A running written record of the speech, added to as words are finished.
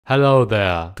Hello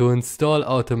there! To install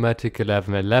Automatic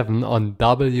 1111 on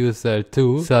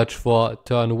WSL2, search for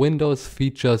Turn Windows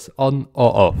Features on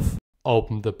or off.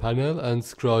 Open the panel and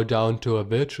scroll down to a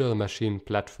virtual machine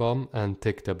platform and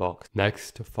tick the box.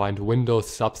 Next, find Windows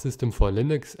Subsystem for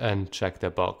Linux and check the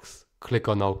box. Click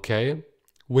on OK.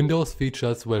 Windows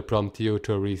Features will prompt you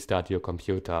to restart your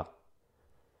computer.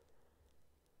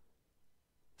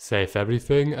 Save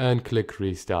everything and click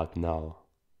Restart Now.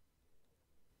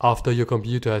 After your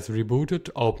computer has rebooted,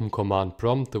 open Command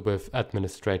Prompt with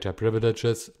administrator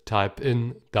privileges, type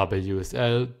in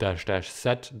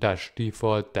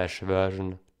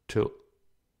WSL-set-default-version 2.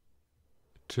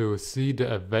 To see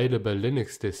the available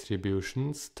Linux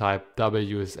distributions, type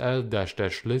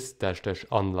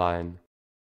WSL-list-online.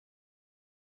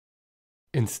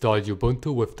 Install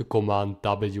Ubuntu with the command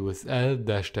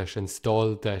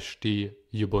WSL-install-d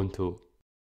Ubuntu.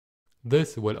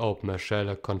 This will open a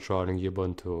shell controlling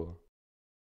Ubuntu.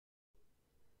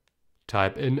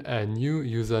 Type in a new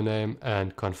username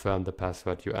and confirm the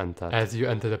password you entered. As you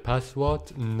enter the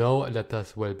password, no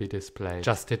letters will be displayed.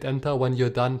 Just hit enter when you're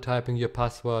done typing your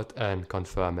password and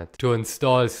confirm it. To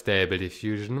install Stable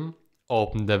Diffusion,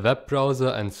 open the web browser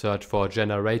and search for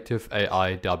Generative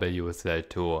AI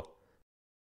WSL2.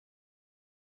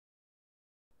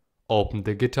 Open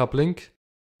the GitHub link.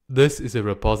 This is a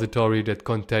repository that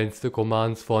contains the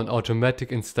commands for an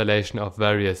automatic installation of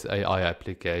various AI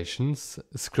applications.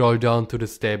 Scroll down to the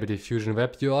Stable Diffusion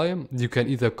web UI. You can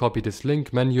either copy this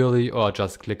link manually or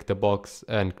just click the box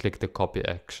and click the copy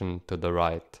action to the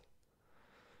right.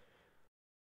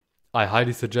 I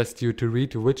highly suggest you to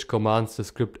read which commands the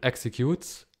script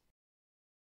executes.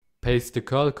 Paste the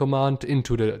curl command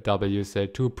into the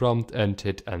WSL2 prompt and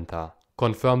hit enter.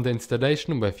 Confirm the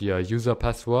installation with your user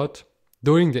password.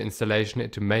 During the installation,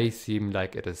 it may seem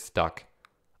like it is stuck.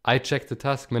 I check the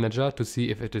task manager to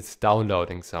see if it is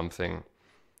downloading something.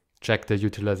 Check the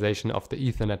utilization of the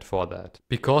Ethernet for that.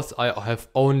 Because I have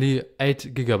only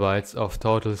 8 GB of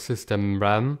total system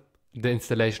RAM, the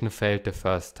installation failed the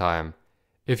first time.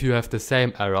 If you have the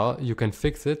same error, you can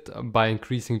fix it by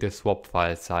increasing the swap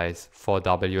file size for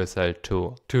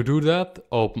WSL2. To do that,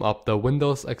 open up the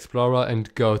Windows Explorer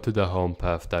and go to the Home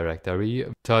Path directory.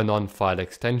 Turn on File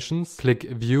Extensions, click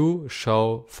View,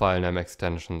 Show File Name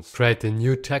Extensions. Create a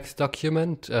new text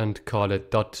document and call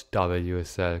it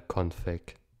 .wslconfig.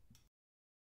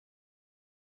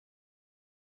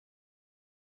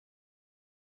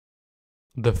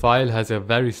 The file has a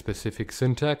very specific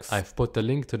syntax. I've put the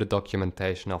link to the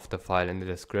documentation of the file in the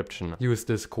description. Use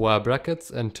the square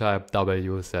brackets and type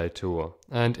WSL2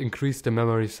 and increase the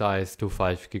memory size to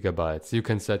 5 GB. You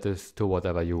can set this to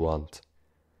whatever you want.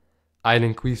 I'll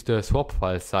increase the swap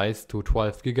file size to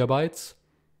 12 GB.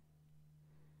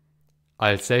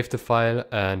 I'll save the file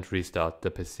and restart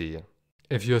the PC.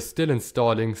 If you're still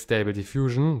installing Stable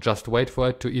Diffusion, just wait for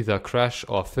it to either crash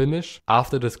or finish.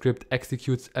 After the script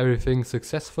executes everything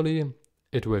successfully,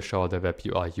 it will show the web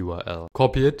UI URL.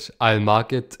 Copy it, I'll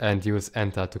mark it and use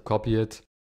enter to copy it.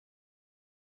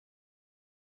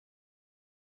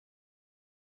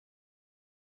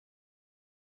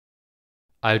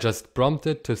 I'll just prompt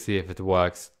it to see if it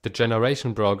works. The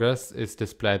generation progress is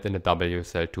displayed in the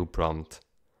WSL2 prompt.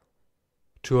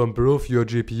 To improve your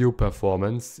GPU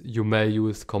performance, you may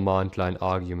use command line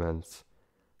arguments.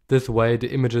 This way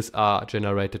the images are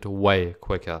generated way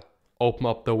quicker. Open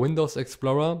up the Windows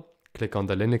Explorer, click on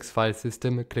the Linux file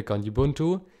system, click on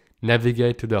Ubuntu,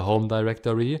 navigate to the home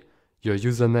directory, your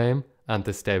username and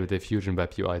the Stable Diffusion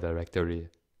web UI directory.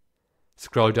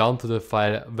 Scroll down to the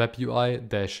file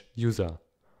webui-user.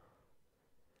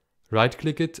 Right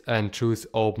click it and choose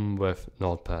Open with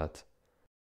Notepad.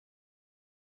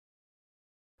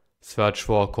 Search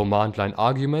for command line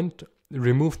argument,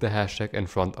 remove the hashtag in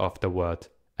front of the word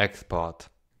export.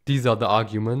 These are the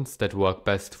arguments that work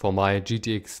best for my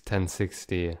GTX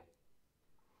 1060.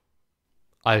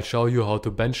 I'll show you how to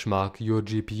benchmark your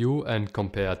GPU and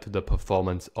compare to the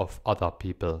performance of other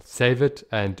people. Save it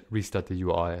and restart the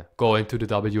UI. Go into the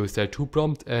WSL2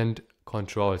 prompt and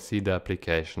Ctrl-C the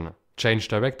application. Change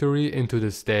directory into the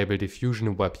Stable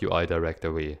Diffusion web UI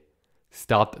directory.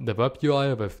 Start the web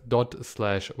UI with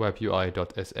 ./webui.sh.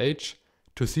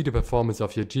 To see the performance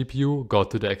of your GPU, go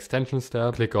to the Extensions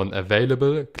tab, click on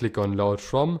Available, click on Load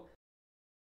From,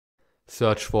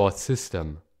 search for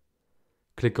System.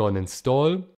 Click on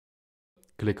Install,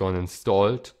 click on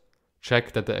Installed,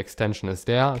 check that the extension is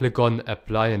there, click on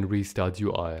Apply and Restart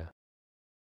UI.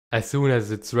 As soon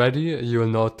as it's ready, you'll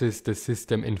notice the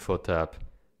System Info tab.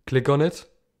 Click on it.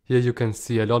 Here you can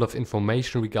see a lot of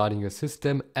information regarding your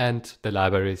system and the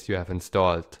libraries you have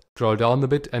installed. Scroll down a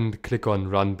bit and click on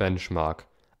Run Benchmark.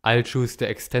 I'll choose the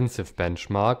extensive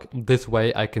benchmark. This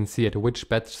way I can see at which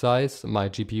batch size my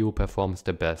GPU performs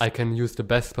the best. I can use the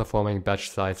best performing batch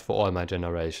size for all my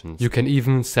generations. You can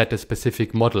even set a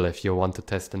specific model if you want to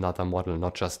test another model,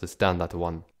 not just the standard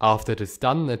one. After it is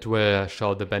done, it will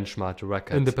show the benchmark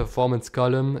record. In the performance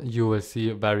column, you will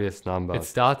see various numbers. It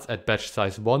starts at batch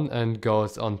size 1 and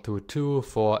goes on to 2,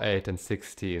 4, 8 and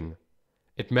 16.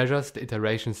 It measures the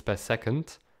iterations per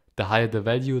second. The higher the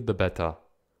value, the better.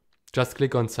 Just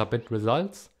click on Submit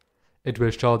Results. It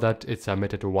will show that it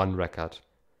submitted one record.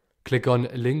 Click on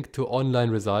Link to Online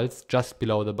Results just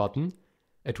below the button.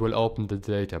 It will open the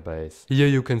database. Here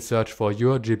you can search for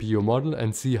your GPU model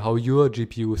and see how your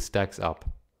GPU stacks up.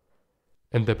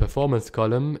 In the performance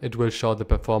column, it will show the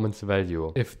performance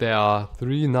value. If there are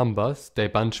 3 numbers, they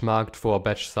benchmarked for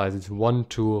batch sizes 1,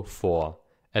 2, 4.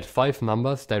 At 5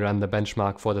 numbers, they ran the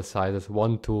benchmark for the sizes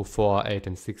 1, 2, 4, 8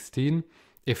 and 16.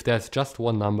 If there's just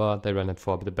one number, they ran it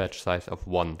for the batch size of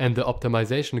 1. In the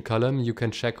optimization column, you can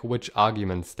check which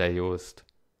arguments they used.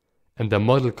 In the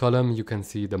model column, you can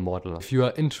see the model. If you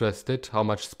are interested how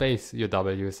much space your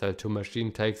WSL2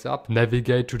 machine takes up,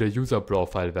 navigate to the user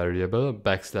profile variable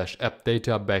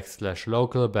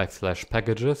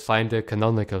 \appdata\local\packages. Find the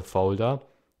canonical folder,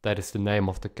 that is the name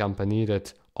of the company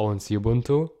that owns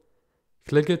Ubuntu.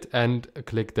 Click it and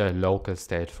click the local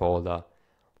state folder.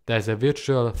 There's a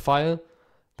virtual file.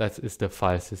 That is the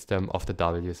file system of the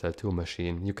WSL2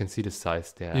 machine. You can see the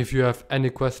size there. If you have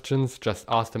any questions, just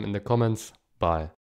ask them in the comments. Bye.